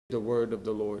The word of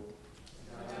the Lord.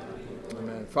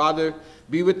 Amen. Father,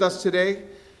 be with us today.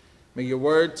 May your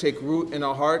word take root in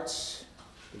our hearts,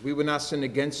 that we will not sin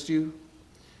against you.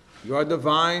 You are the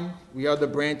vine, we are the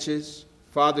branches.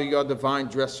 Father, you are the vine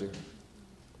dresser.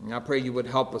 And I pray you would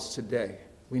help us today.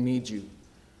 We need you.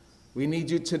 We need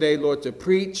you today, Lord, to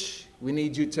preach. We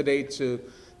need you today to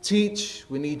teach.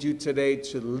 We need you today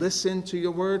to listen to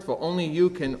your word, for only you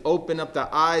can open up the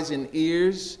eyes and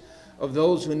ears of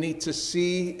those who need to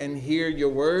see and hear your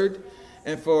word.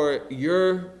 And for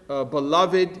your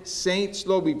beloved saints,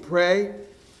 Lord, we pray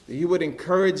that you would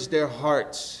encourage their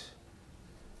hearts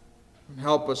and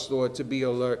help us, Lord, to be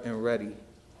alert and ready.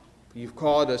 You've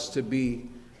called us to be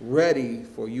ready,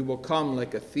 for you will come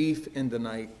like a thief in the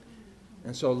night.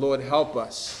 And so, Lord, help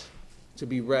us to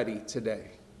be ready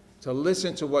today, to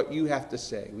listen to what you have to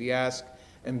say. We ask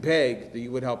and beg that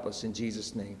you would help us in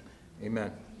Jesus' name.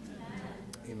 Amen.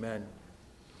 Amen.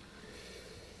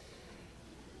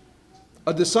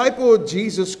 A disciple of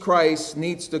Jesus Christ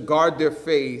needs to guard their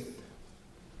faith,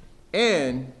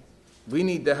 and we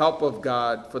need the help of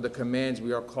God for the commands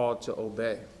we are called to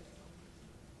obey.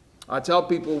 I tell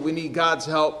people we need God's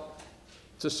help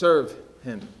to serve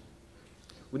him.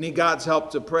 We need God's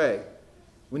help to pray.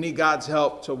 We need God's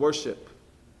help to worship.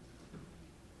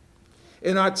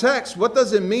 In our text, what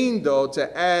does it mean, though,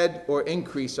 to add or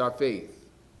increase our faith?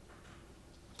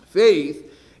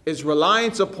 Faith is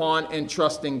reliance upon and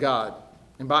trust in God.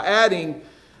 And by adding,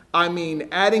 I mean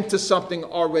adding to something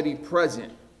already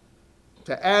present.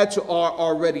 To add to our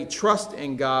already trust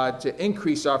in God, to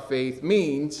increase our faith,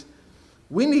 means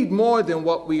we need more than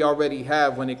what we already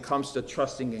have when it comes to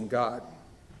trusting in God.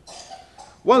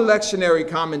 One lectionary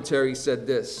commentary said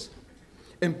this: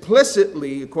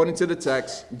 implicitly, according to the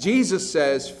text, Jesus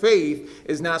says faith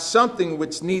is not something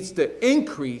which needs to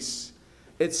increase.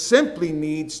 It simply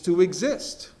needs to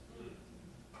exist.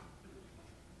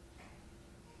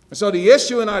 And so the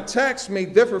issue in our text may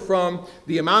differ from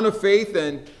the amount of faith,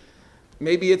 and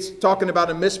maybe it's talking about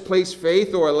a misplaced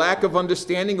faith or a lack of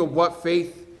understanding of what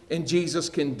faith in Jesus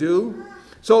can do.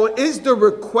 So is the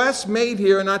request made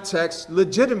here in our text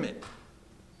legitimate?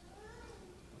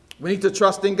 We need to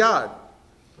trust in God.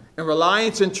 And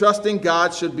reliance and trust in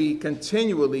God should be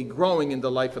continually growing in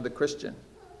the life of the Christian.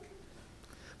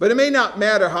 But it may not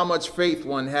matter how much faith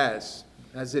one has,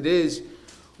 as it is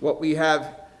what we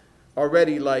have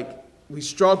already, like we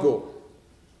struggle.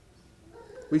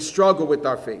 We struggle with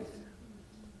our faith,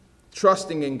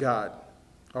 trusting in God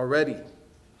already.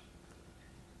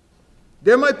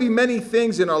 There might be many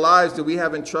things in our lives that we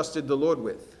haven't trusted the Lord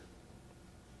with.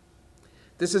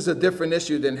 This is a different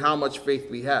issue than how much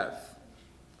faith we have.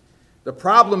 The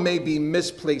problem may be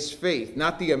misplaced faith,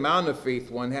 not the amount of faith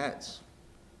one has.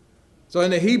 So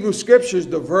in the Hebrew scriptures,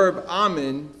 the verb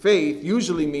amen, faith,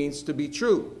 usually means to be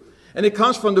true. And it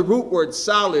comes from the root word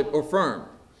solid or firm.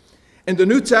 In the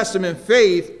New Testament,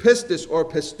 faith, pistis or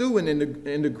pisteuin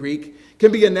in the Greek, can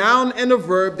be a noun and a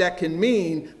verb that can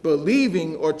mean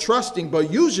believing or trusting, but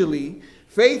usually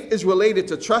faith is related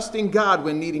to trusting God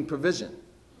when needing provision.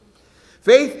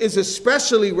 Faith is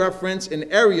especially referenced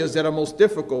in areas that are most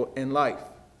difficult in life.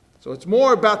 So it's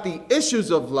more about the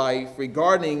issues of life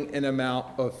regarding an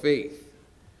amount of faith.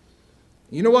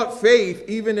 You know what? Faith,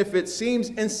 even if it seems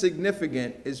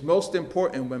insignificant, is most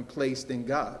important when placed in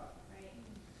God.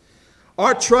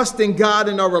 Our trust in God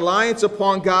and our reliance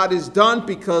upon God is done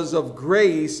because of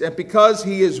grace and because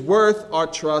he is worth our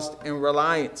trust and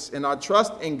reliance. And our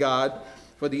trust in God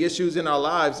for the issues in our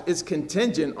lives is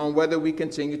contingent on whether we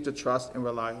continue to trust and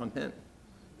rely on him.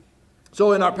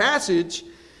 So in our passage,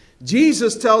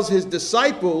 Jesus tells his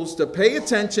disciples to pay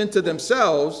attention to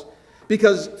themselves,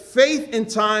 because faith in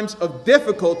times of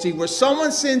difficulty where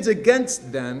someone sins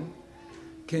against them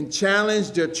can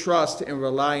challenge their trust and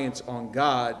reliance on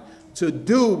God to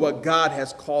do what God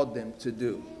has called them to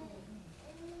do.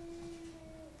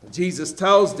 Jesus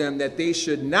tells them that they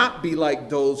should not be like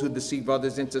those who deceive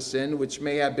others into sin, which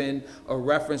may have been a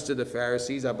reference to the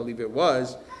Pharisees, I believe it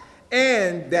was,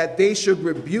 and that they should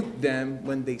rebuke them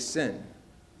when they sin.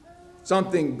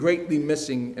 Something greatly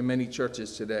missing in many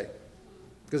churches today,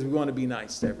 because we want to be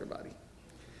nice to everybody.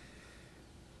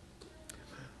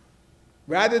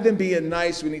 Rather than being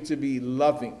nice, we need to be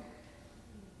loving.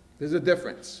 There's a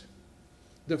difference.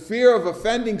 The fear of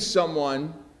offending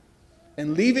someone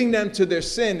and leaving them to their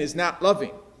sin is not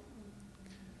loving.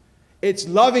 It's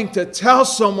loving to tell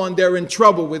someone they're in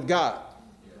trouble with God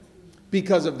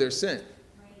because of their sin.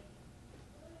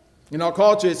 In our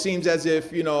culture, it seems as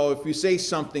if, if you say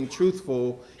something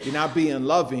truthful, you're not being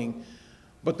loving.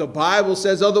 But the Bible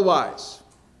says otherwise.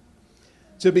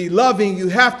 To be loving, you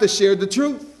have to share the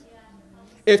truth.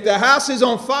 If the house is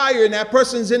on fire and that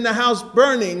person's in the house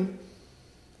burning,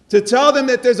 to tell them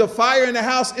that there's a fire in the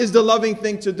house is the loving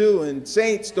thing to do. And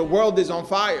saints, the world is on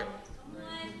fire.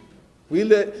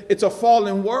 It's a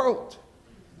fallen world.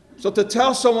 So to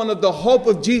tell someone of the hope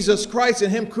of Jesus Christ and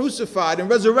him crucified and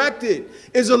resurrected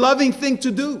is a loving thing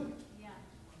to do.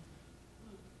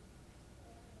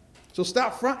 So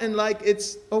stop fronting like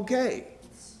it's okay.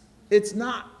 It's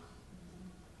not.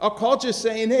 Our culture is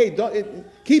saying, hey,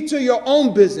 keep to your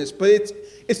own business, but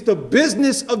it's the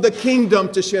business of the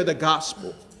kingdom to share the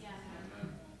gospel.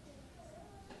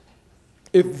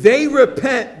 If they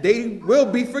repent, they will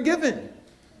be forgiven.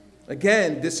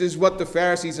 Again, this is what the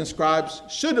Pharisees and scribes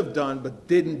should have done, but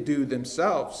didn't do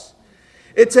themselves.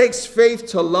 It takes faith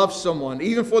to love someone.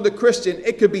 Even for the Christian,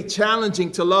 it could be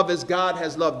challenging to love as God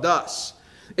has loved us.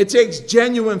 It takes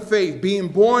genuine faith, being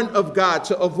born of God,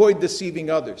 to avoid deceiving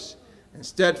others, and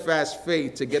steadfast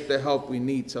faith to get the help we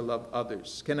need to love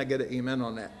others. Can I get an amen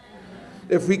on that?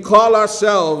 If we call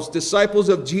ourselves disciples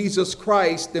of Jesus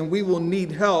Christ, then we will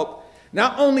need help,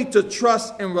 not only to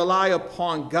trust and rely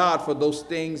upon God for those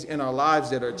things in our lives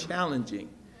that are challenging,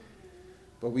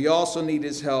 but we also need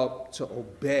his help to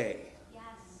obey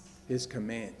his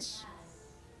commands.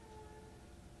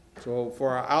 So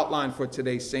for our outline for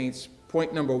today, saints,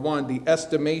 point number 1, the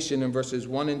estimation in verses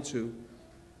 1 and 2.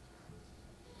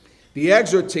 The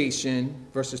exhortation,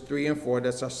 verses 3 and 4,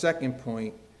 that's our second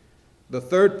point. The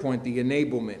third point, the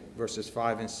enablement, verses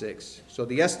 5 and 6. So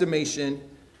the estimation,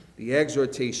 the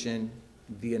exhortation,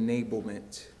 the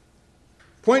enablement.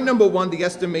 Point number 1, the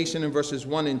estimation in verses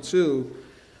 1 and 2.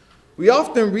 We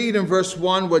often read in verse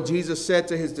 1 what Jesus said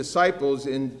to his disciples,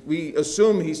 and we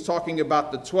assume he's talking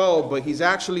about the 12, but he's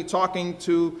actually talking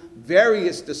to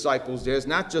various disciples. There's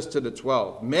not just to the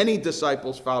 12. Many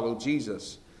disciples followed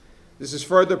Jesus. This is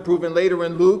further proven later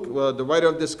in Luke. The writer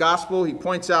of this gospel, he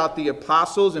points out the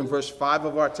apostles in verse 5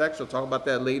 of our text. We'll talk about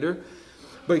that later.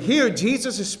 But here,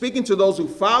 Jesus is speaking to those who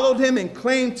followed him and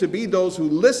claimed to be those who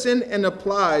listened and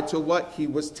applied to what he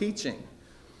was teaching.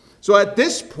 So at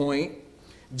this point,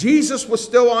 Jesus was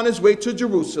still on his way to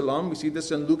Jerusalem. We see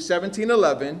this in Luke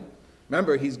 17:11.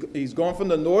 Remember, he's going from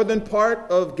the northern part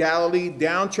of Galilee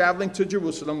down, traveling to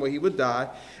Jerusalem where he would die.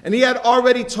 And he had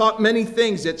already taught many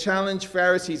things that challenged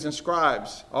Pharisees and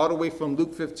scribes. All the way from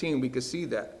Luke 15, we could see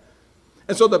that.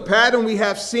 And so the pattern we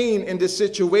have seen in this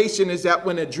situation is that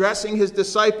when addressing his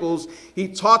disciples, he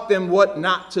taught them what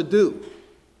not to do.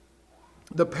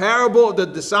 The parable of the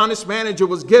dishonest manager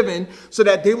was given so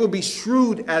that they will be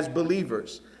shrewd as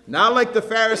believers, not like the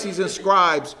Pharisees and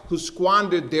scribes who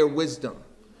squandered their wisdom.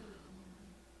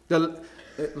 The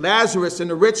Lazarus and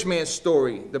the rich man's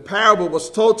story, the parable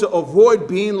was told to avoid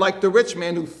being like the rich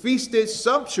man who feasted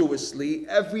sumptuously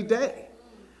every day.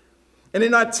 And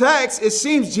in our text, it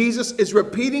seems Jesus is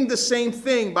repeating the same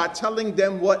thing by telling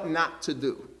them what not to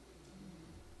do.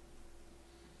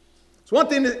 It's one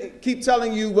thing to keep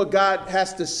telling you what God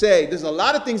has to say. There's a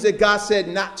lot of things that God said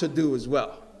not to do as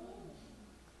well.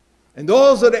 And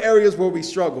those are the areas where we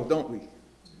struggle, don't we?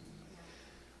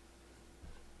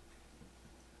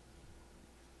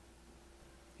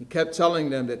 He kept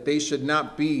telling them that they should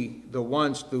not be the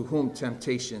ones through whom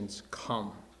temptations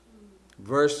come.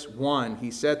 Verse 1,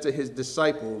 he said to his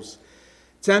disciples,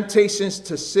 temptations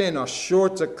to sin are sure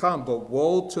to come, but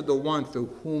woe to the one through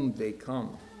whom they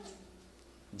come.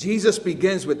 Jesus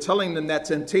begins with telling them that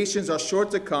temptations are sure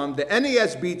to come. The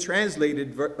NASB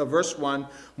translated verse 1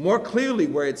 more clearly,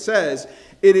 where it says,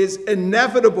 it is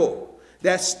inevitable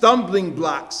that stumbling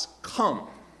blocks come.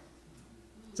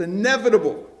 It's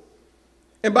inevitable.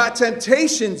 And by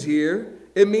temptations here,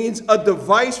 it means a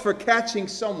device for catching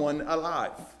someone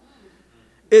alive.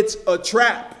 It's a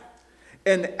trap,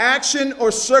 an action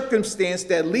or circumstance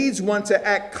that leads one to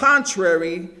act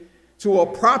contrary to a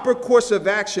proper course of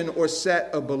action or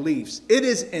set of beliefs. It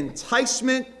is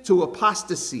enticement to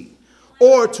apostasy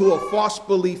or to a false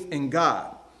belief in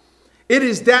God. It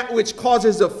is that which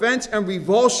causes offense and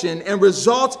revulsion and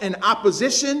results in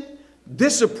opposition,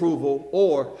 disapproval,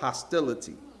 or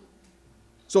hostility.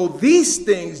 So these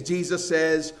things, Jesus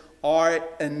says, are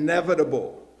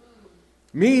inevitable.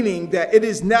 Meaning that it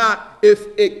is not if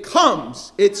it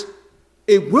comes, it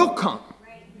will come.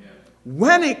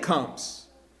 When it comes,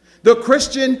 the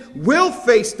Christian will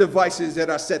face devices that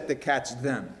are set to catch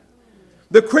them.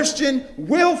 The Christian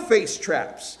will face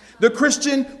traps. The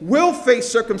Christian will face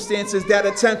circumstances that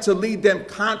attempt to lead them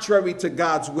contrary to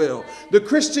God's will. The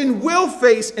Christian will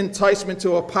face enticement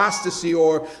to apostasy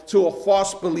or to a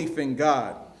false belief in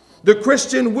God. The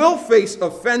Christian will face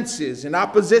offenses and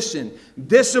opposition,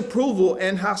 disapproval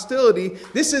and hostility.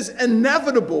 This is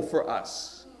inevitable for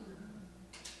us.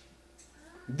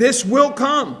 This will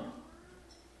come.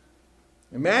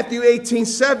 In Matthew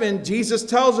 18:7, Jesus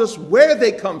tells us where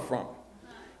they come from.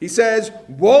 He says,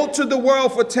 woe to the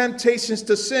world for temptations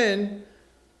to sin.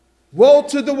 Woe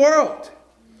to the world.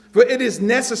 For it is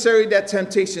necessary that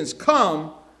temptations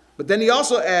come. But then he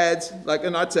also adds, like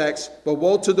in our text, but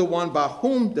woe to the one by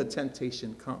whom the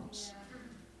temptation comes.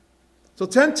 So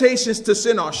temptations to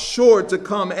sin are sure to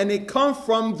come, and they come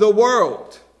from the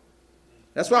world.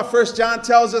 That's why 1 John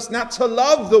tells us not to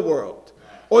love the world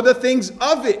or the things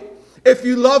of it. If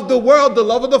you love the world, the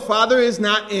love of the Father is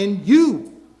not in you.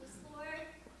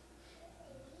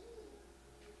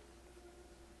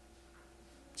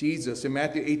 Jesus in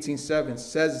Matthew 18:7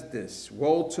 says this,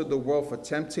 woe to the world for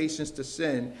temptations to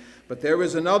sin, but there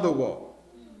is another woe.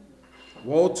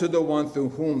 Woe to the one through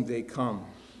whom they come.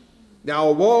 Now,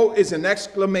 a woe is an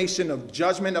exclamation of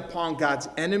judgment upon God's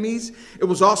enemies. It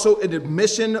was also an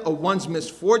admission of one's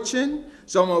misfortune.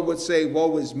 Someone would say,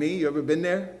 woe is me. You ever been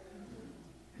there?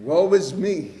 Woe is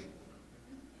me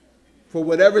for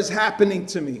whatever's happening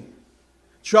to me.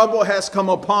 Trouble has come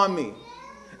upon me.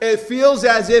 It feels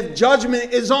as if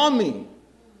judgment is on me.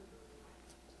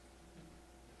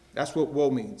 That's what woe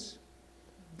means.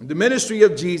 In the ministry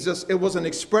of Jesus, it was an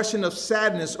expression of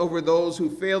sadness over those who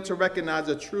failed to recognize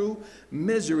the true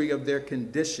misery of their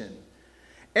condition.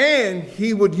 And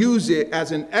he would use it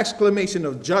as an exclamation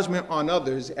of judgment on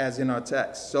others, as in our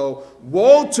text. So,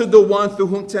 woe to the one through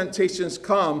whom temptations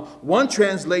come. One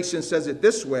translation says it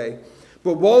this way,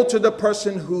 but woe to the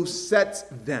person who sets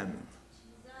them.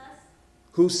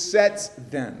 Who sets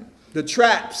them. The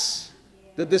traps,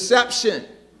 the deception.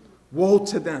 Woe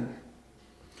to them.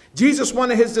 Jesus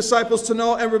wanted his disciples to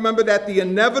know and remember that the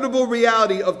inevitable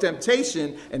reality of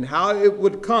temptation and how it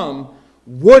would come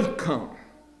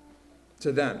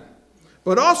to them.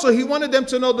 But also he wanted them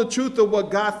to know the truth of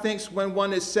what God thinks when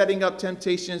one is setting up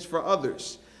temptations for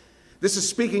others. This is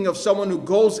speaking of someone who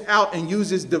goes out and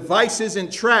uses devices and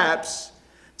traps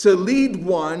to lead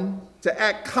one to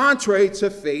act contrary to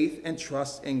faith and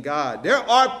trust in God. There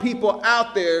are people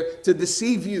out there to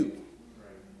deceive you.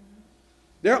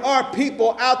 There are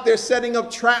people out there setting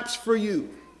up traps for you.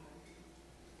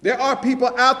 There are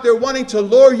people out there wanting to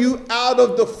lure you out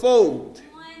of the fold.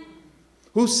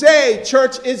 Who say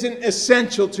church isn't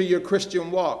essential to your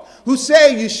Christian walk. Who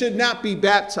say you should not be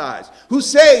baptized. Who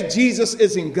say Jesus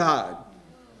isn't God.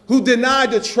 Who deny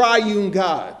the triune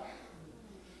God.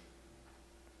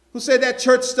 Who say that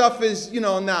church stuff is,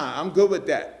 nah, I'm good with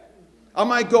that. I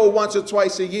might go once or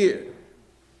twice a year.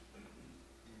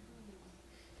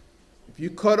 If you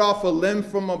cut off a limb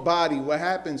from a body, what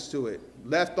happens to it?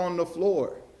 Left on the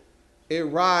floor. It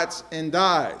rots and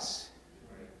dies.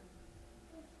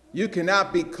 You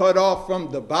cannot be cut off from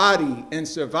the body and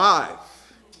survive.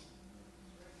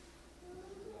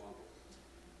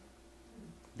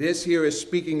 This here is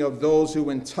speaking of those who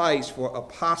entice for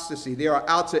apostasy. They are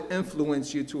out to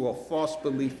influence you to a false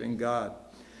belief in God.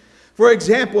 For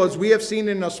example, as we have seen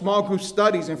in our small group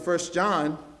studies in 1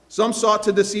 John, some sought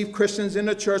to deceive Christians in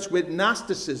the church with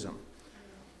Gnosticism.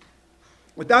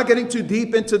 Without getting too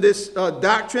deep into this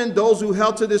doctrine, those who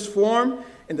held to this form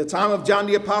in the time of John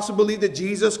the Apostle believed that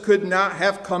Jesus could not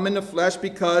have come in the flesh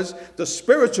because the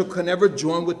spiritual could never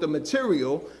join with the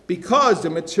material because the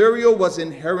material was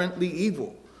inherently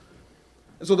evil.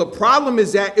 And so the problem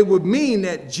is that it would mean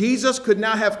that Jesus could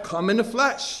not have come in the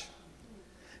flesh.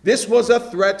 This was a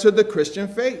threat to the Christian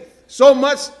faith. So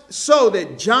much so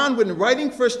that John, when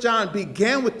writing 1 John,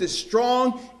 began with this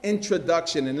strong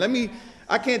introduction. And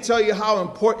I can't tell you how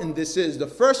important this is. The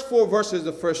first 4 verses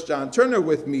of 1 John, turn there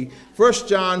with me. 1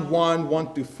 John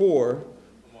 1 through 4.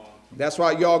 That's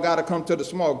why y'all got to come to the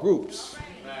small groups.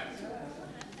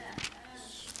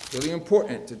 It's really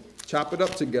important to chop it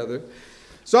up together.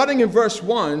 Starting in verse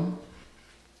 1,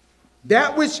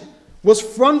 that which was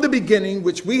from the beginning,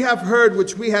 which we have heard,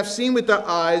 which we have seen with our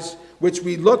eyes, which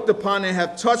we looked upon and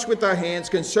have touched with our hands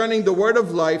concerning the word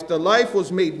of life, the life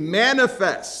was made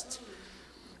manifest.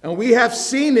 And we have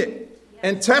seen it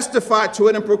and testified to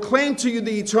it and proclaimed to you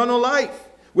the eternal life,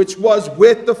 which was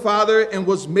with the Father and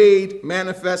was made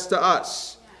manifest to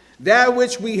us. That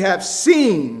which we have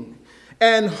seen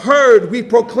and heard we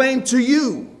proclaim to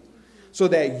you, so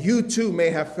that you too may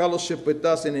have fellowship with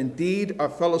us. And indeed, our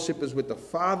fellowship is with the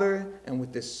Father and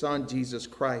with His Son, Jesus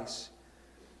Christ.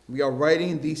 We are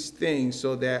writing these things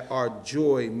so that our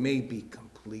joy may be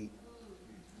complete.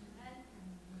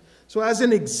 So as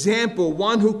an example,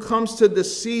 one who comes to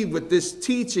deceive with this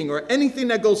teaching or anything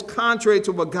that goes contrary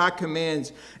to what God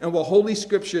commands and what Holy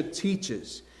Scripture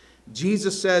teaches,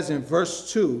 Jesus says in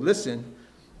verse 2, listen,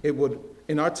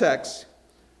 in our text,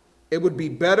 it would be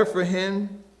better for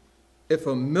him if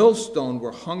a millstone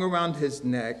were hung around his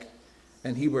neck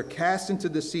and he were cast into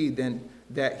the sea, then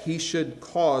that he should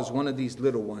cause one of these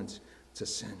little ones to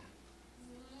sin.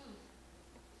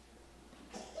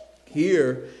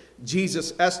 Here,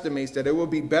 Jesus estimates that it will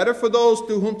be better for those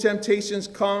through whom temptations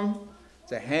come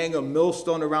to hang a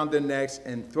millstone around their necks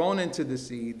and thrown into the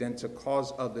sea than to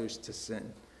cause others to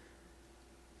sin.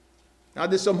 I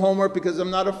did some homework because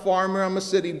I'm not a farmer, I'm a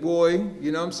city boy,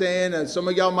 you know what I'm saying? And some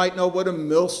of y'all might know what a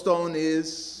millstone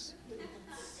is.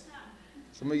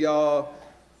 Some of y'all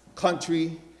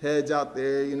country heads out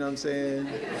there, you know what I'm saying?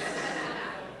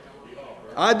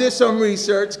 I did some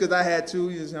research because I had to.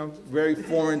 It's very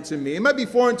foreign to me. It might be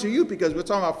foreign to you because we're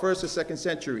talking about 1st or 2nd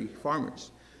century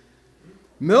farmers.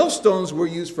 Millstones were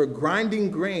used for grinding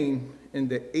grain in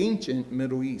the ancient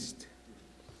Middle East.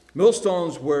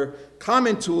 Millstones were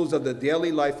common tools of the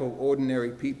daily life of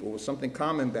ordinary people. It was something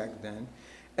common back then.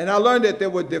 And I learned that there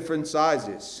were different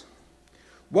sizes.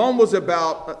 One was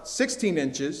about 16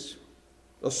 inches,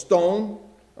 a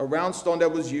round stone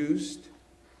that was used.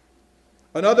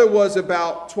 Another was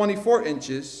about 24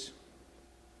 inches,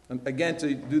 again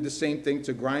to do the same thing,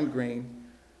 to grind grain.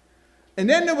 And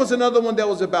then there was another one that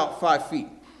was about 5 feet.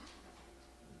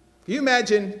 Can you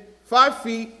imagine 5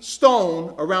 feet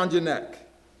stone around your neck?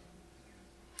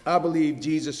 I believe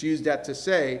Jesus used that to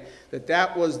say that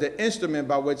that was the instrument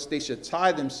by which they should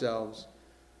tie themselves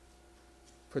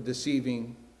for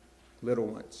deceiving little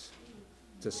ones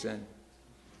to sin.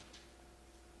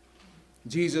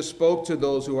 Jesus spoke to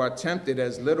those who are tempted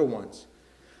as little ones.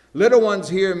 Little ones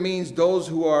here means those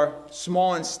who are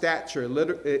small in stature.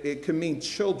 It can mean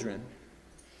children.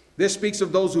 This speaks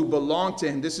of those who belong to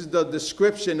him. This is the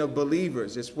description of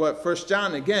believers. It's what 1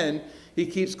 John, again, he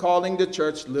keeps calling the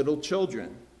church little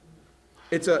children.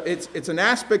 It's an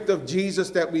aspect of Jesus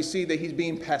that we see that he's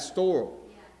being pastoral.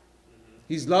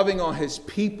 He's loving on his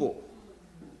people.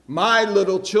 My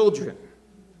little children,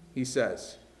 he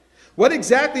says. What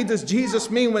exactly does Jesus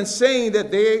mean when saying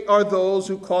that they are those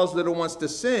who cause little ones to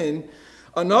sin?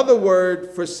 Another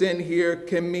word for sin here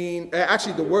can mean,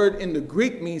 actually the word in the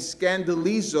Greek means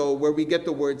scandalizo, where we get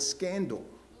the word scandal.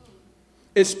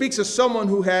 It speaks of someone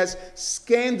who has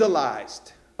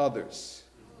scandalized others,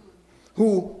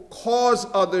 who cause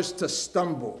others to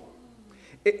stumble.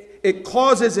 It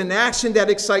causes an action that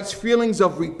excites feelings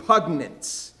of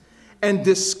repugnance and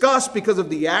disgust because of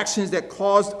the actions that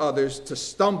caused others to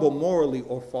stumble morally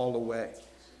or fall away.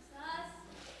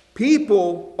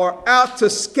 People are out to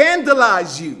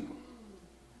scandalize you,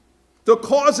 to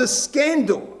cause a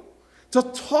scandal, to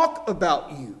talk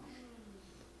about you,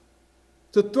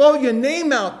 to throw your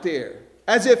name out there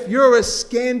as if you're a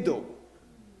scandal.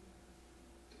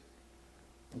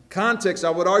 In context, I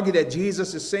would argue that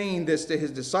Jesus is saying this to his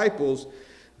disciples.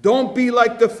 Don't be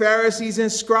like the Pharisees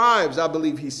and scribes, I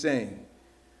believe he's saying,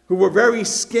 who were very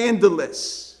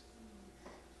scandalous.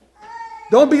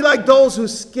 Don't be like those who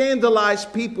scandalize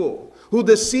people, who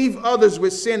deceive others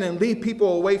with sin and lead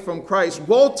people away from Christ.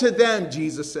 Woe to them,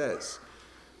 Jesus says.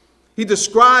 He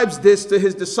describes this to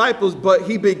his disciples, but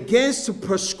he begins to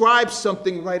prescribe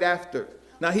something right after.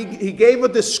 Now, he gave a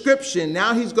description.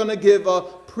 Now he's going to give a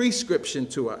prescription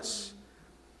to us.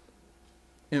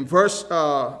 In verse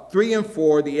 3 and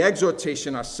 4, the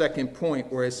exhortation, our second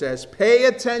point, where it says, pay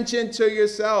attention to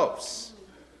yourselves.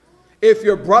 If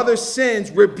your brother sins,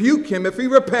 rebuke him. If he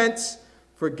repents,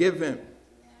 forgive him.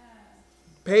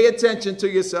 Pay attention to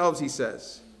yourselves, he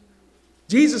says.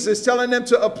 Jesus is telling them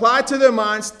to apply to their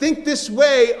minds, think this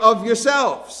way of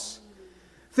yourselves.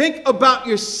 Think about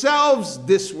yourselves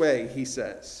this way, he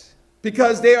says.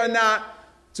 Because they are not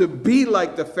to be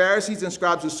like the Pharisees and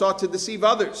scribes who sought to deceive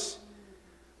others.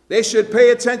 They should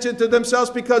pay attention to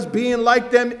themselves because being like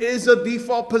them is a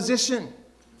default position.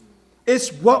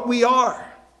 It's what we are,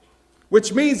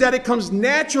 which means that it comes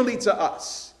naturally to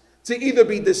us to either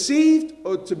be deceived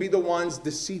or to be the ones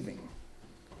deceiving.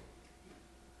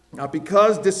 Now,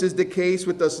 because this is the case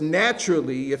with us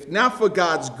naturally, if not for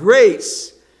God's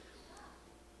grace,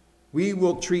 we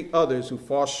will treat others who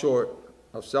fall short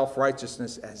of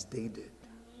self-righteousness as they did.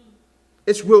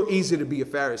 It's real easy to be a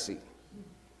Pharisee.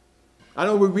 I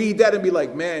know we read that and be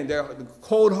like, man, they're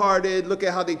cold-hearted. Look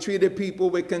at how they treated people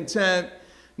with contempt.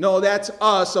 No, that's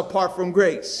us apart from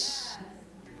grace.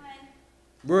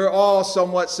 We're all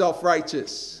somewhat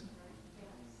self-righteous.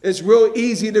 It's real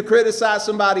easy to criticize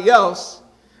somebody else,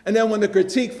 and then when the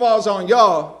critique falls on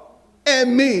y'all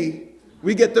and me,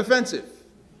 we get defensive.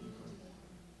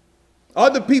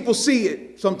 Other people see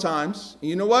it sometimes. And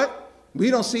you know what?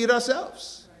 We don't see it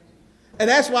ourselves. And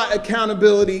that's why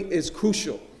accountability is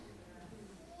crucial.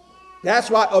 That's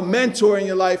why a mentor in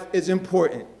your life is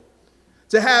important.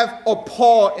 to have a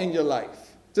Paul in your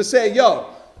life. To say, yo,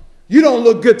 you don't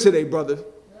look good today, brother.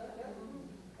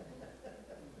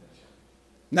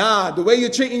 Nah, the way you're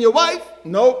treating your wife?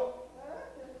 Nope.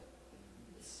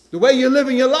 The way you're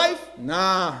living your life?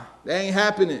 Nah, that ain't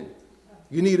happening.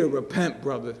 You need to repent,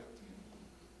 brother.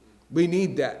 We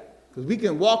need that. Because we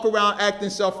can walk around acting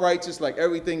self-righteous like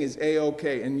everything is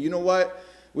A-okay. And you know what?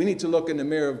 We need to look in the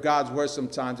mirror of God's word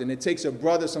sometimes. And it takes a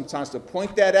brother sometimes to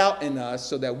point that out in us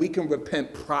so that we can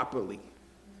repent properly.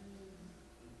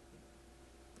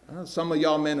 Some of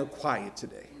y'all men are quiet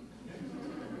today.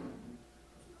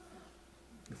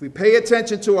 If we pay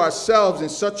attention to ourselves in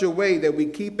such a way that we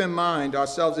keep in mind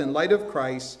ourselves in light of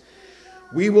Christ,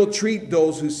 we will treat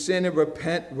those who sin and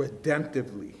repent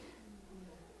redemptively.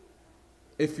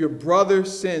 If your brother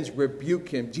sins, rebuke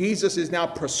him. Jesus is now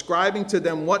prescribing to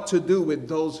them what to do with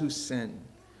those who sin.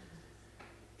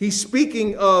 He's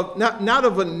speaking of not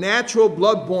of a natural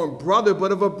blood-born brother,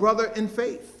 but of a brother in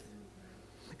faith.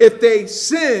 If they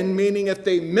sin, meaning if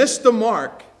they miss the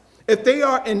mark, if they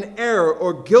are in error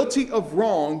or guilty of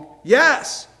wrong,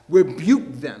 yes,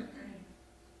 rebuke them.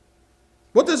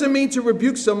 What does it mean to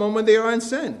rebuke someone when they are in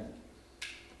sin?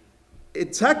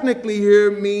 It technically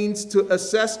here means to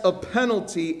assess a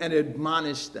penalty and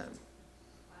admonish them.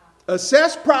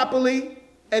 Assess properly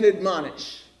and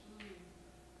admonish.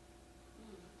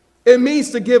 It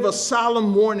means to give a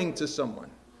solemn warning to someone.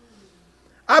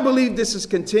 I believe this has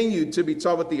continued to be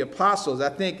taught with the apostles. I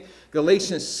think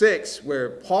Galatians 6, where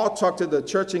Paul talked to the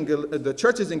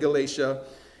churches in Galatia,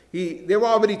 they were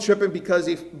already tripping because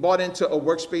they bought into a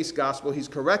works-based gospel. He's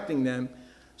correcting them.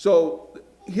 So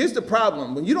here's the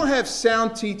problem. When you don't have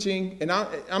sound teaching, and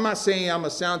I'm not saying I'm a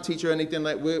sound teacher or anything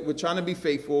like that. We're trying to be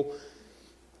faithful.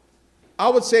 I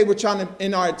would say we're trying to,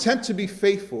 in our attempt to be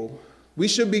faithful, we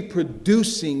should be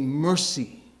producing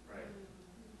mercy.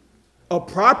 A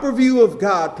proper view of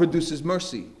God produces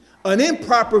mercy. An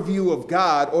improper view of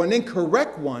God, or an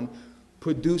incorrect one,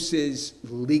 produces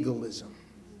legalism.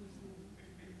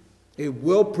 It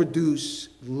will produce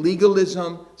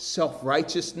legalism,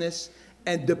 self-righteousness,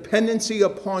 and dependency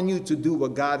upon you to do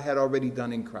what God had already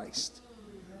done in Christ.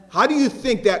 How do you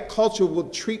think that culture will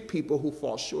treat people who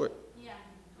fall short?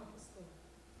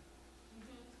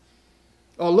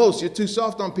 Oh, Los, you're too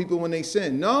soft on people when they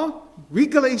sin. No,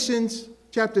 read Galatians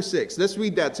chapter 6. Let's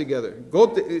read that together. Go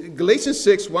to Galatians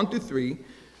 6, 1 through 3.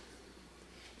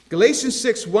 Galatians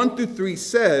 6, 1 through 3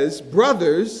 says,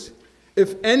 brothers,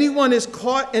 if anyone is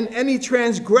caught in any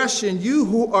transgression, you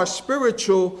who are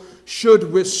spiritual should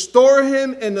restore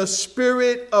him in a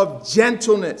spirit of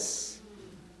gentleness.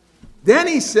 Then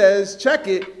he says, check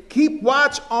it, keep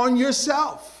watch on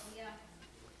yourself,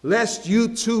 lest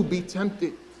you too be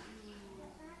tempted.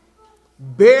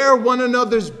 Bear one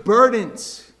another's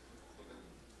burdens.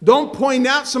 Don't point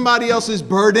out somebody else's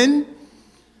burden.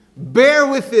 Bear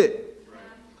with it.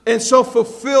 And so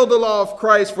fulfill the law of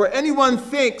Christ. For anyone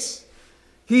thinks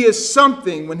he is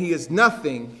something when he is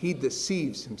nothing, he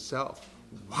deceives himself.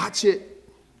 Watch it.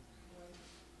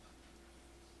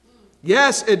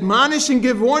 Yes, admonish and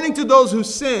give warning to those who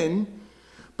sin,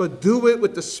 but do it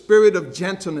with the spirit of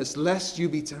gentleness, lest you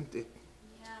be tempted.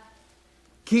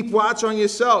 Keep watch on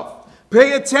yourself.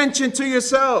 Pay attention to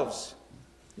yourselves.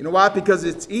 You know why? Because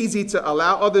it's easy to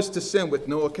allow others to sin with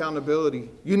no accountability.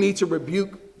 You need to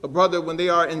rebuke a brother when they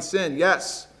are in sin.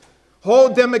 Yes.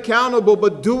 Hold them accountable,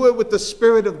 but do it with the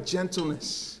spirit of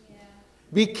gentleness.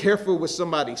 Be careful with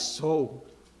somebody's soul,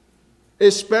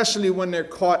 especially when they're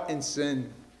caught in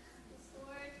sin.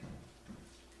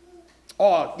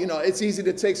 Oh, it's easy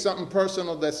to take something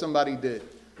personal that somebody did.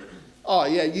 Oh,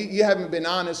 yeah, you haven't been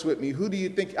honest with me. Who do you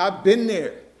think? I've been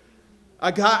there. I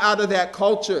got out of that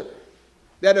culture,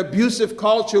 that abusive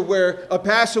culture where a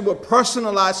pastor would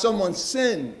personalize someone's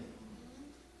sin.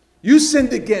 You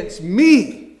sinned against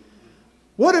me.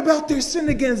 What about their sin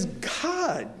against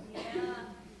God?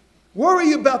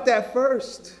 Worry about that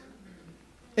first.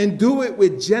 And do it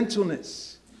with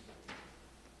gentleness.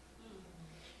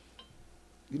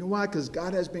 You know why? Because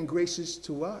God has been gracious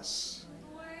to us.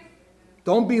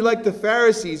 Don't be like the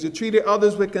Pharisees who treated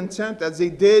others with contempt as they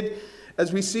did,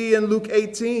 as we see in Luke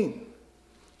 18.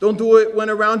 Don't do it when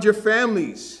around your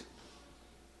families.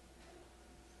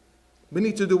 We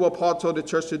need to do what Paul told the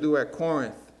church to do at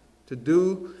Corinth, to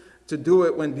do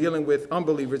it when dealing with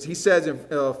unbelievers. He says in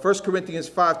 1 Corinthians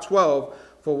 5:12,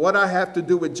 for what I have to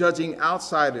do with judging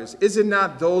outsiders, is it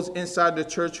not those inside the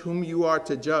church whom you are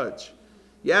to judge?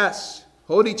 Yes,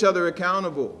 hold each other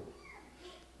accountable.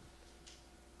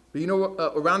 But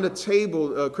around the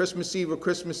table, Christmas Eve or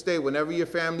Christmas Day, whenever your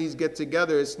families get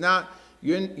together, it's not,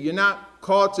 you're not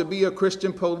called to be a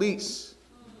Christian police.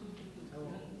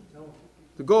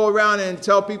 to go around and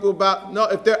tell people about, no,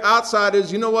 if they're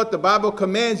outsiders, you know what? The Bible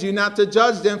commands you not to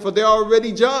judge them, for they're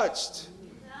already judged.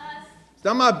 It's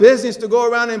not my business to go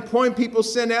around and point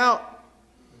people's sin out.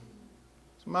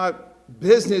 It's my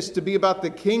business to be about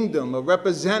the kingdom, a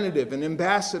representative, an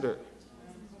ambassador.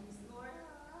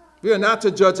 We are not to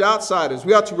judge outsiders.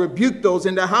 We are to rebuke those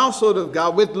in the household of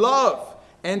God with love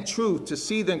and truth to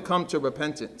see them come to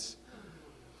repentance.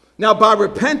 Now, by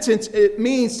repentance, it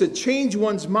means to change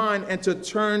one's mind and to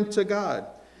turn to God.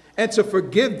 And to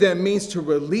forgive them means to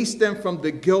release them from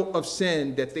the guilt of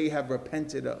sin that they have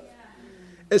repented of.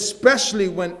 Especially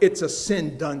when it's a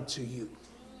sin done to you.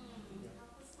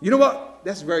 You know what?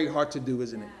 That's very hard to do,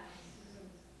 isn't it?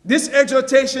 This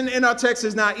exhortation in our text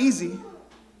is not easy.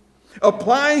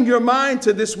 Applying your mind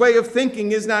to this way of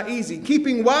thinking is not easy.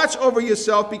 Keeping watch over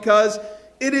yourself, because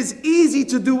it is easy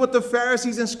to do what the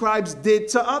Pharisees and scribes did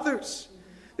to others.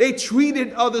 They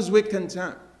treated others with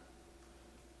contempt.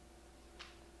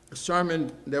 A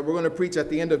sermon that we're going to preach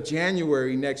at the end of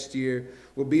January next year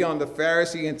will be on the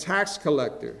Pharisee and tax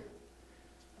collector.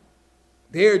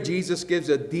 There, Jesus gives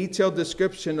a detailed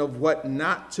description of what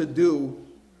not to do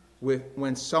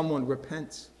when someone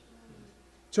repents.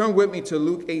 Turn with me to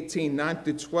Luke 18, 9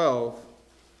 through 12.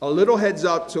 A little heads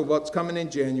up to what's coming in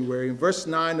January. In verse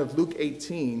 9 of Luke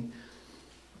 18,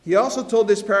 he also told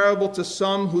this parable to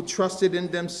some who trusted in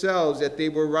themselves that they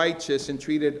were righteous and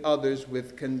treated others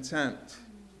with contempt.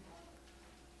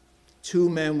 2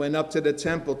 men went up to the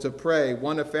temple to pray,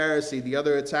 one a Pharisee, the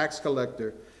other a tax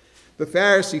collector. The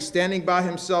Pharisee, standing by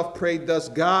himself, prayed thus: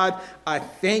 God, I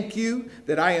thank you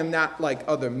that I am not like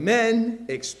other men,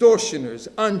 extortioners,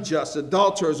 unjust,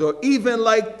 adulterers, or even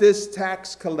like this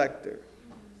tax collector.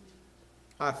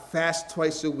 I fast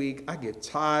twice a week. I give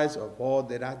tithes of all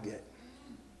that I get.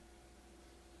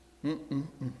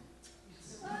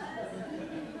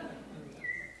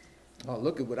 Oh,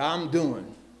 look at what I'm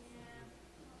doing.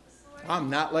 I'm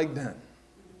not like them.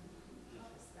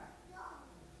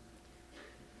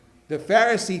 The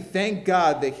Pharisee thanked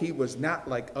God that he was not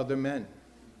like other men,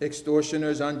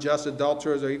 extortioners, unjust,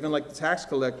 adulterers, or even like the tax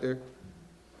collector.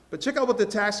 But check out what the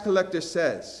tax collector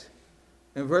says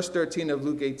in verse 13 of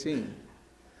Luke 18.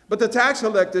 But the tax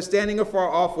collector, standing afar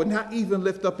off, would not even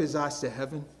lift up his eyes to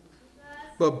heaven,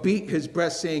 but beat his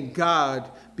breast, saying, God,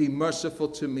 be merciful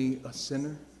to me, a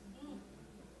sinner.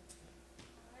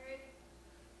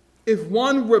 If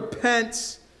one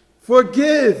repents,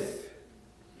 forgive.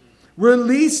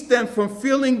 Release them from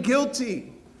feeling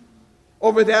guilty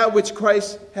over that which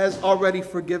Christ has already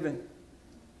forgiven,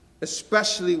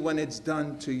 especially when it's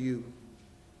done to you.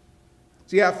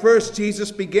 See, at first, Jesus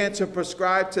began to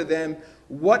prescribe to them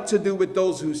what to do with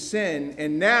those who sin,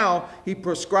 and now he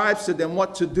prescribes to them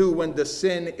what to do when the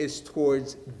sin is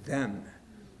towards them.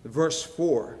 Verse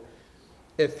 4,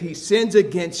 if he sins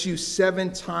against you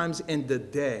 7 times in the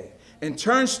day and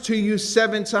turns to you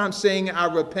 7 times saying, I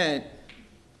repent,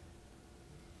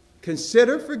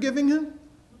 consider forgiving him.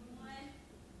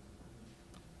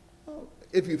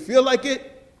 If you feel like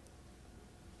it,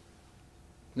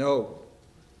 no.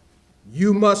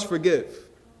 You must forgive.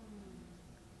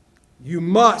 You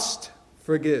must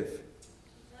forgive.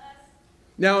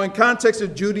 Now, in context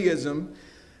of Judaism,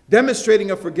 demonstrating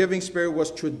a forgiving spirit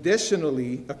was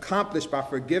traditionally accomplished by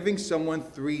forgiving someone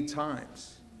 3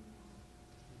 times.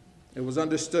 It was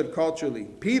understood culturally.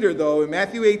 Peter, though, in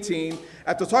Matthew 18,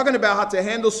 after talking about how to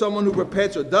handle someone who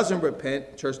repents or doesn't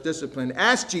repent, church discipline,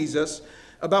 asked Jesus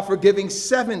about forgiving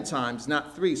 7 times,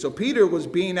 not 3. So Peter was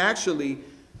being actually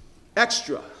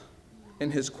extra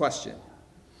in his question.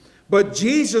 But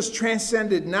Jesus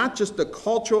transcended not just the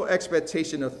cultural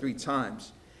expectation of 3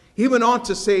 times. He went on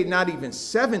to say not even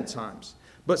 7 times,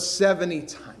 but 70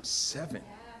 times 7.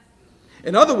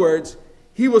 In other words,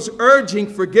 he was urging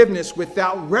forgiveness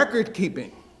without record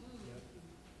keeping.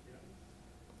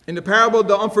 In the parable of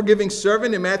the unforgiving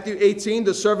servant in Matthew 18,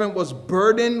 the servant was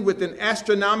burdened with an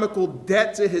astronomical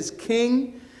debt to his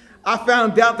king. I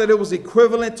found out that it was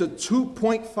equivalent to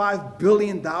 $2.5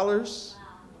 billion.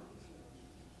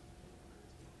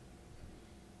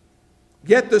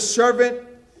 Yet the servant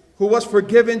who was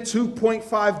forgiven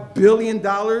 $2.5 billion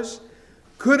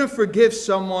couldn't forgive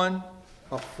someone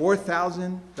of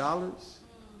 $4,000.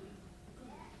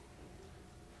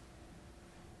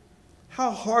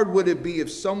 How hard would it be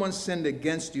if someone sinned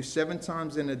against you 7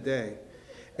 times in a day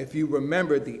if you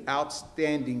remembered the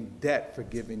outstanding debt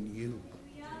forgiven you?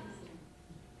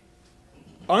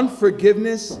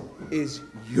 Unforgiveness is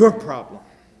your problem.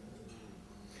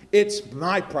 It's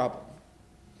my problem.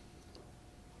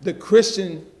 The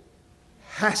Christian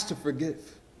has to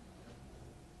forgive.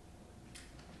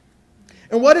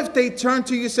 And what if they turn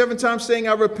to you 7 times saying,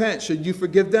 I repent? Should you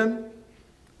forgive them?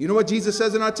 You know what Jesus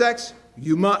says in our text?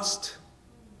 You must.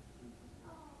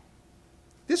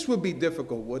 This would be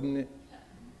difficult, wouldn't it?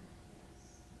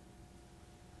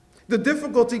 The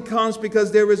difficulty comes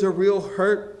because there is a real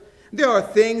hurt. There are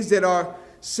things that are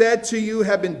said to you,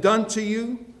 have been done to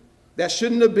you, that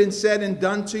shouldn't have been said and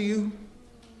done to you.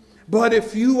 But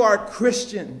if you are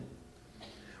Christian,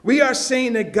 we are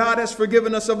saying that God has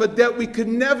forgiven us of a debt we could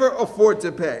never afford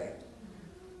to pay.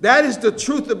 That is the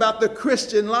truth about the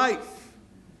Christian life.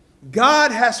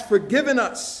 God has forgiven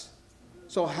us.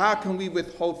 So how can we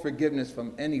withhold forgiveness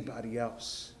from anybody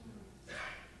else?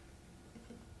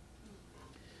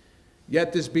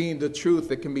 Yet this being the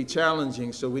truth, it can be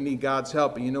challenging, so we need God's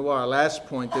help. And you know what? Our last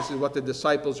point, this is what the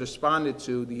disciples responded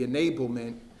to, the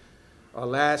enablement. Our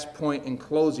last point in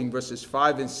closing, verses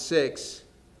 5 and 6.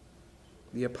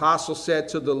 The apostle said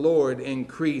to the Lord,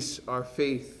 increase our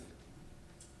faith.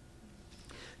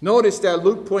 Notice that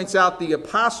Luke points out the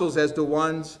apostles as the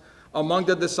ones among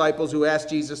the disciples who asked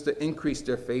Jesus to increase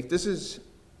their faith. This is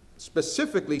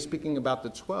specifically speaking about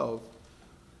the 12.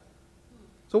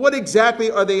 So what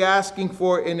exactly are they asking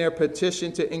for in their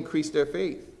petition to increase their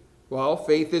faith? Well,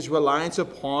 faith is reliance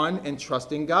upon and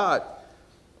trusting God.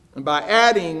 And by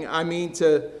adding, I mean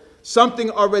to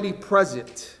something already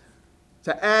present.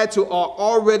 To add to our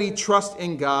already trust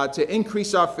in God, to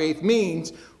increase our faith,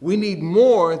 means we need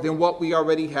more than what we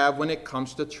already have when it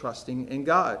comes to trusting in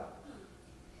God.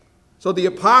 So the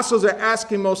apostles are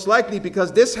asking most likely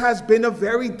because this has been a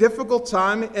very difficult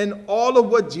time in all of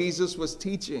what Jesus was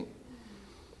teaching.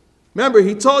 Remember,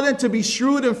 he told them to be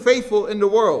shrewd and faithful in the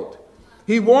world.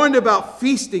 He warned about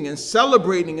feasting and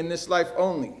celebrating in this life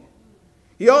only.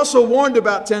 He also warned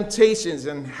about temptations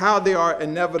and how they are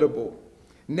inevitable.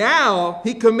 Now,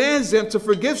 he commands them to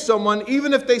forgive someone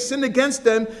even if they sin against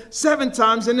them 7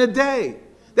 times in a day.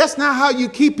 That's not how you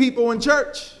keep people in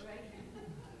church.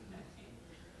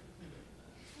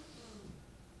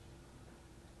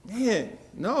 Man,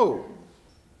 no.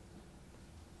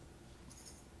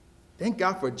 Thank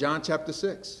God for John chapter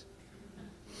 6,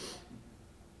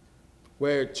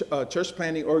 where a church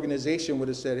planting organization would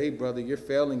have said, hey, brother, you're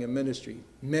failing in ministry.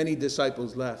 Many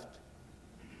disciples left.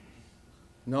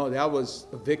 No, that was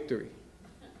a victory.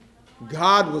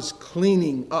 God was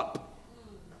cleaning up.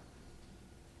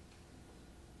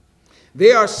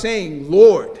 They are saying,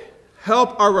 Lord,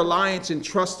 help our reliance and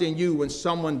trust in you when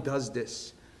someone does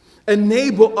this.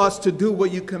 Enable us to do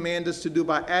what you command us to do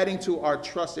by adding to our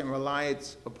trust and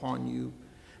reliance upon you.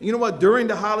 And you know what? During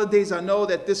the holidays, I know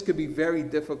that this could be very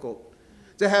difficult.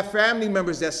 To have family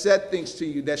members that said things to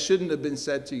you that shouldn't have been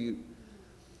said to you.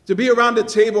 To be around the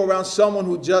table around someone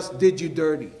who just did you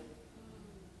dirty.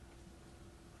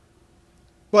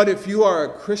 But if you are a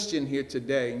Christian here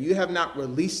today and you have not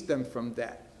released them from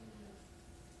that,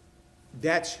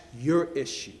 that's your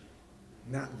issue,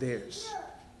 not theirs.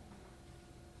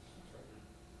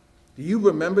 Do you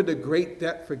remember the great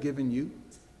debt forgiven you?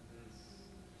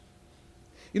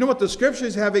 You know what? The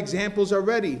scriptures have examples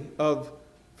already of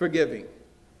forgiving.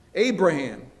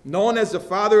 Abraham, known as the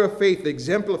father of faith,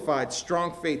 exemplified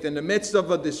strong faith in the midst of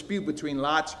a dispute between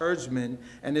Lot's herdsmen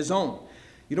and his own.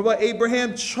 You know what?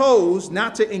 Abraham chose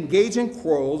not to engage in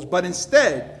quarrels, but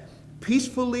instead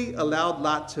peacefully allowed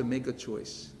Lot to make a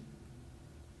choice.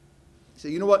 He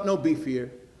said, you know what? No beef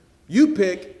here. You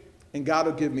pick, and God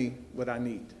will give me what I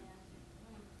need.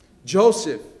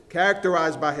 Joseph,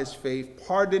 characterized by his faith,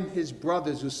 pardoned his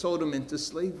brothers who sold him into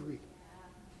slavery.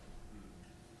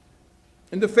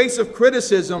 In the face of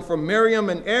criticism from Miriam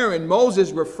and Aaron,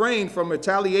 Moses refrained from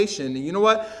retaliation. And you know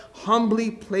what?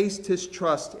 Humbly placed his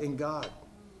trust in God.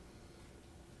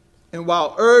 And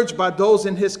while urged by those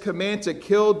in his command to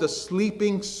kill the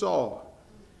sleeping Saul,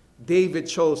 David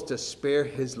chose to spare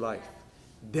his life,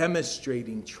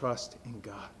 demonstrating trust in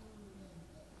God.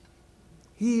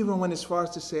 He even went as far as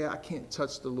to say, I can't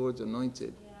touch the Lord's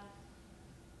anointed.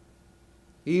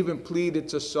 He even pleaded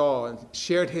to Saul and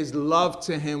shared his love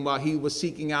to him while he was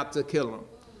seeking out to kill him.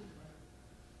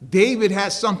 David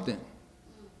has something.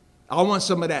 I want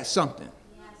some of that something.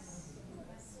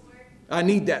 I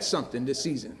need that something this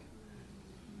season.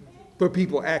 For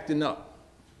people acting up.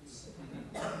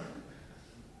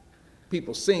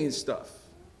 People saying stuff.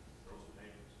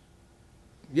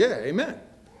 Yeah, amen.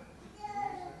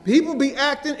 People be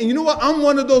acting, and you know what? I'm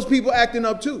one of those people acting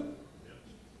up too.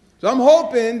 So I'm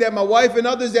hoping that my wife and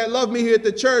others that love me here at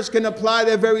the church can apply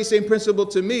that very same principle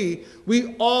to me.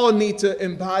 We all need to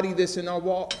embody this in our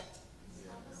walk.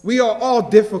 We are all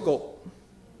difficult.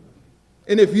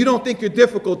 And if you don't think you're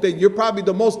difficult, then you're probably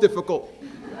the most difficult.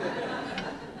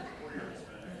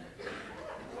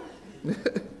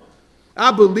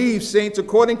 I believe, saints,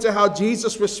 according to how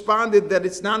Jesus responded, that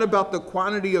it's not about the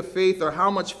quantity of faith or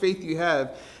how much faith you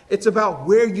have. It's about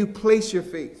where you place your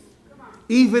faith,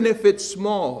 even if it's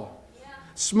small.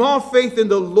 Small faith in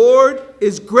the Lord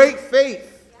is great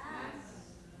faith.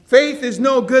 Faith is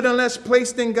no good unless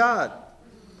placed in God.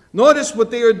 Notice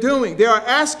what they are doing. They are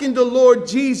asking the Lord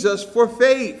Jesus for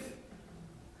faith.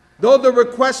 Though the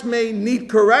request may need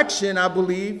correction, I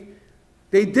believe,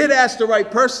 they did ask the right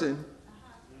person.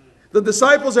 The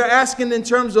disciples are asking in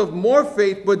terms of more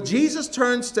faith, but Jesus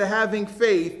turns to having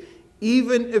faith,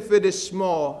 even if it is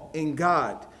small, in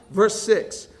God. Verse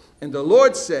 6, and the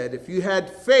Lord said, if you had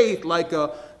faith like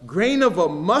a grain of a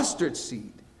mustard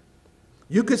seed,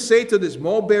 you could say to this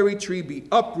mulberry tree, be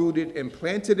uprooted and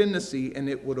planted in the sea, and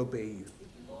it would obey you.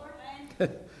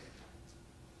 It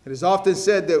is often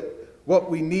said that what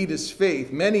we need is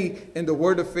faith. Many in the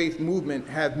Word of Faith movement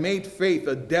have made faith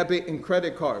a debit and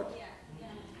credit card.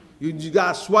 You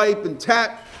got to swipe and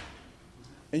tap,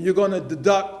 and you're going to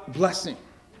deduct blessing.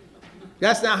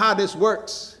 That's not how this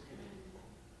works.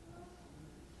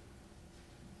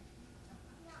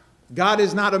 God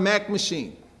is not a Mac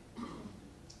machine.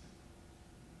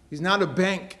 He's not a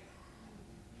bank.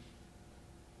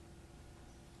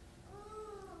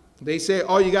 They say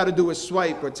all you got to do is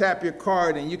swipe or tap your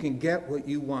card and you can get what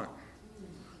you want.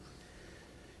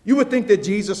 You would think that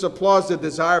Jesus applauds the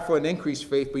desire for an increased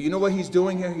faith, but you know what he's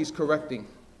doing here? He's correcting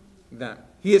them.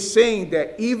 He is saying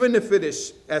that even if it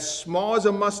is as small as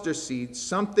a mustard seed,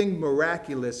 something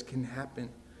miraculous can happen.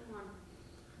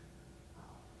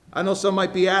 I know some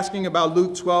might be asking about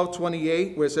Luke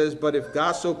 12:28, where it says, but if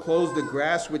God so clothes the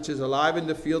grass which is alive in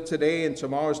the field today and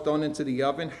tomorrow is thrown into the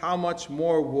oven, how much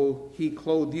more will he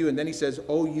clothe you? And then he says,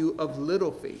 O you of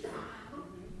little faith.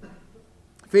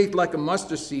 Faith like a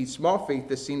mustard seed, small faith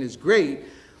is seen as great,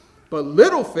 but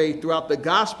little faith throughout the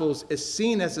Gospels is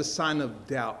seen as a sign of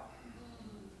doubt.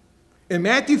 In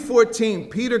Matthew 14,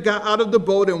 Peter got out of the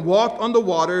boat and walked on the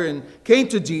water and came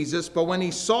to Jesus. But when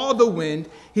he saw the wind,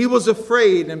 he was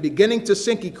afraid, and beginning to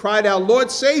sink, he cried out, Lord,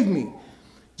 save me.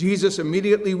 Jesus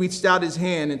immediately reached out his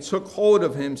hand and took hold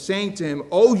of him, saying to him,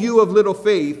 O you of little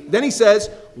faith. Then he says,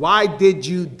 why did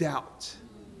you doubt?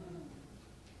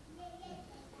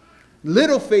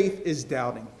 Little faith is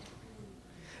doubting.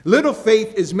 Little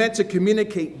faith is meant to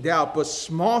communicate doubt, but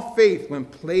small faith, when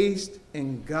placed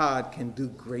in God, can do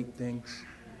great things.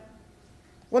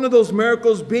 One of those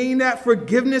miracles being that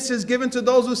forgiveness is given to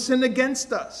those who sin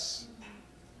against us.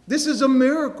 This is a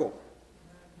miracle,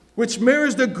 which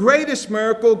mirrors the greatest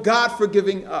miracle, God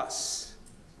forgiving us.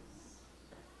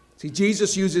 See,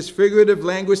 Jesus uses figurative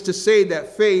language to say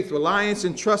that faith, reliance,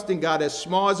 and trust in God, as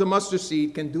small as a mustard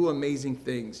seed, can do amazing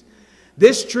things.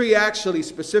 This tree actually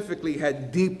specifically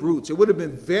had deep roots. It would have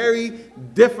been very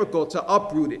difficult to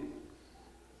uproot it.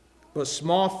 But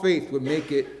small faith would make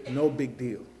it no big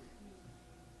deal.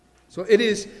 So it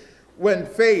is when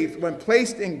faith, when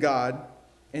placed in God,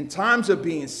 in times of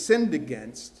being sinned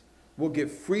against, will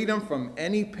give freedom from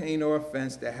any pain or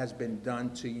offense that has been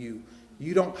done to you.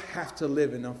 You don't have to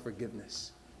live in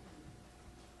unforgiveness.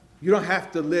 You don't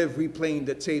have to live replaying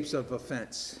the tapes of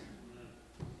offense.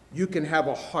 You can have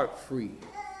a heart free.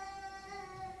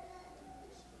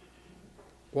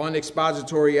 One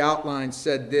expository outline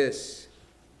said this,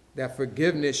 that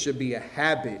forgiveness should be a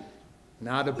habit,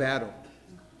 not a battle.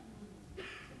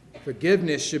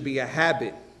 Forgiveness should be a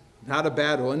habit, not a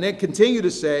battle. And then continue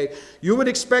to say, you would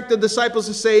expect the disciples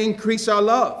to say, increase our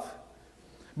love.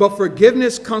 But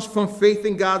forgiveness comes from faith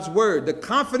in God's word. The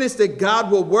confidence that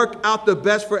God will work out the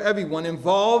best for everyone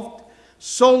involved,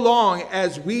 so long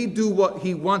as we do what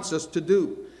he wants us to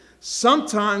do.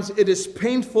 Sometimes it is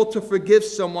painful to forgive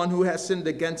someone who has sinned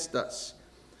against us.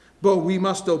 But we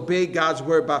must obey God's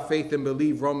word by faith and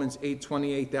believe Romans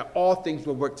 8:28, that all things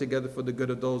will work together for the good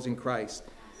of those in Christ.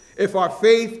 If our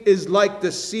faith is like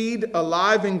the seed,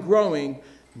 alive and growing,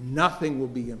 nothing will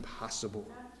be impossible.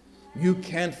 You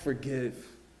can forgive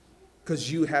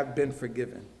because you have been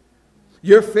forgiven.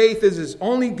 Your faith is as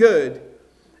only good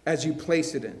as you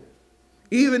place it in.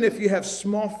 Even if you have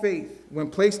small faith,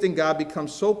 when placed in God,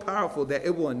 becomes so powerful that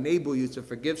it will enable you to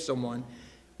forgive someone,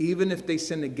 even if they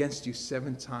sin against you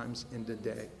 7 times in the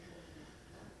day.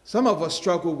 Some of us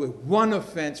struggle with one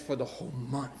offense for the whole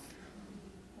month.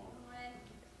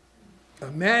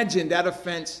 Imagine that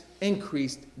offense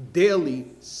increased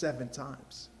daily 7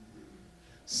 times.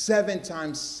 7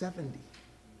 times 70.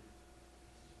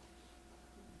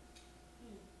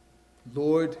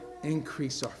 Lord,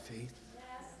 increase our faith.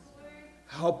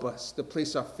 Help us to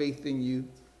place our faith in you,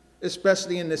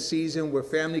 especially in the season where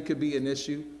family could be an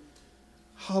issue.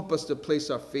 Help us to place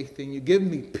our faith in you. Give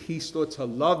me peace, Lord, to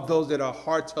love those that are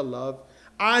hard to love.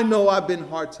 I know I've been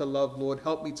hard to love, Lord.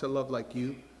 Help me to love like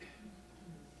you.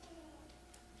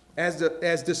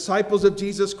 As disciples of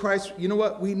Jesus Christ, you know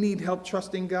what? We need help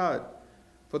trusting God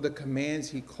for the commands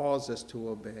he calls us to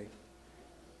obey.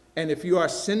 And if you are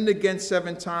sinned against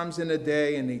 7 times in a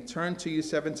day and they turn to you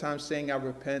 7 times saying, I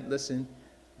repent, listen,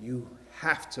 you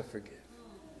have to forgive.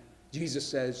 Jesus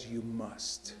says you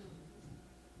must.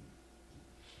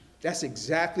 That's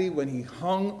exactly when he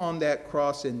hung on that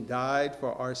cross and died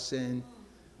for our sin.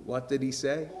 What did he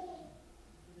say?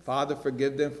 Father,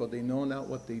 forgive them, for they know not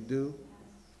what they do.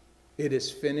 It is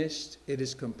finished. It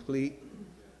is complete.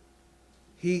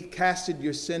 He casted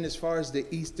your sin as far as the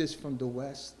east is from the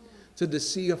west, to the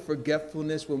sea of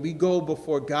forgetfulness. When we go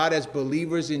before God as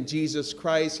believers in Jesus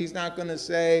Christ, he's not going to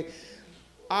say,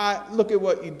 look at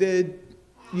what you did.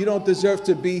 You don't deserve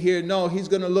to be here. No, he's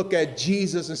going to look at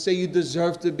Jesus and say, you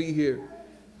deserve to be here.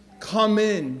 Come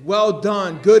in. Well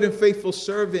done, good and faithful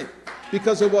servant,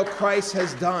 because of what Christ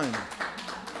has done.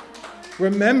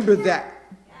 Remember that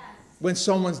when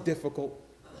someone's difficult.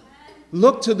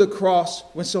 Look to the cross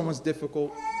when someone's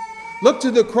difficult. Look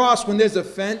to the cross when there's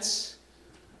offense.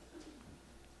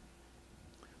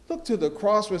 Look to the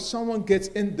cross when someone gets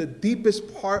in the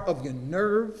deepest part of your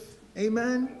nerve.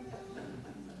 Amen.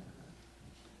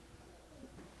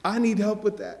 I need help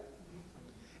with that.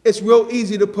 It's real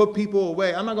easy to put people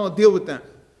away. I'm not going to deal with them.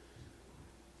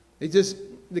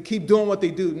 They keep doing what they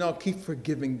do. No, keep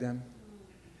forgiving them.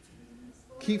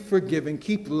 Keep forgiving.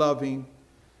 Keep loving.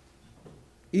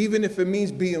 Even if it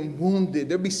means being wounded.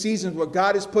 There'll be seasons where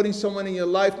God is putting someone in your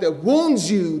life that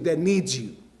wounds you, that needs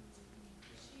you.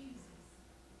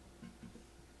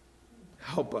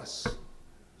 Help us.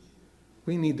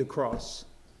 We need the cross.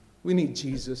 We need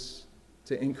Jesus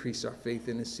to increase our faith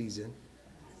in this season.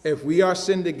 If we are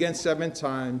sinned against 7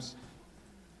 times,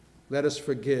 let us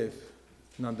forgive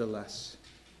nonetheless.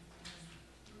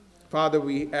 Father,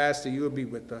 we ask that you will be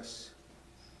with us.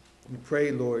 We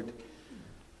pray, Lord,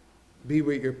 be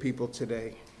with your people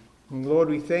today. And Lord,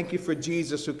 we thank you for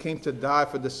Jesus, who came to die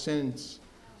for the sins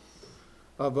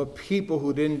of a people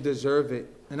who didn't deserve it.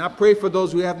 And I pray for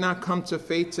those who have not come to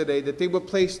faith today, that they will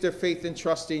place their faith and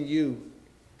trust in you.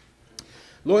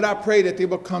 Lord, I pray that they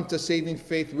will come to saving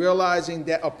faith, realizing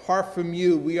that apart from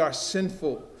you, we are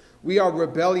sinful. We are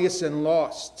rebellious and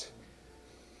lost.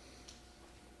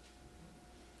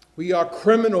 We are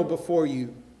criminal before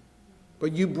you.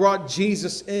 But you brought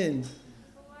Jesus in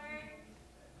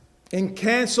and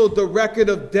canceled the record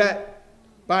of debt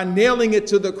by nailing it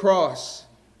to the cross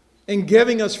and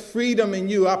giving us freedom in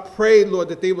you. I pray, Lord,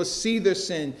 that they will see their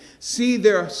sin, see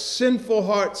their sinful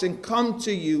hearts, and come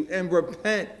to you and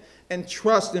repent and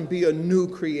trust and be a new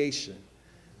creation.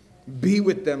 Be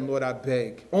with them, Lord, I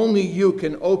beg. Only you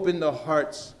can open the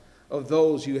hearts of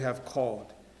those you have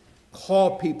called.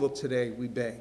 Call people today, we beg.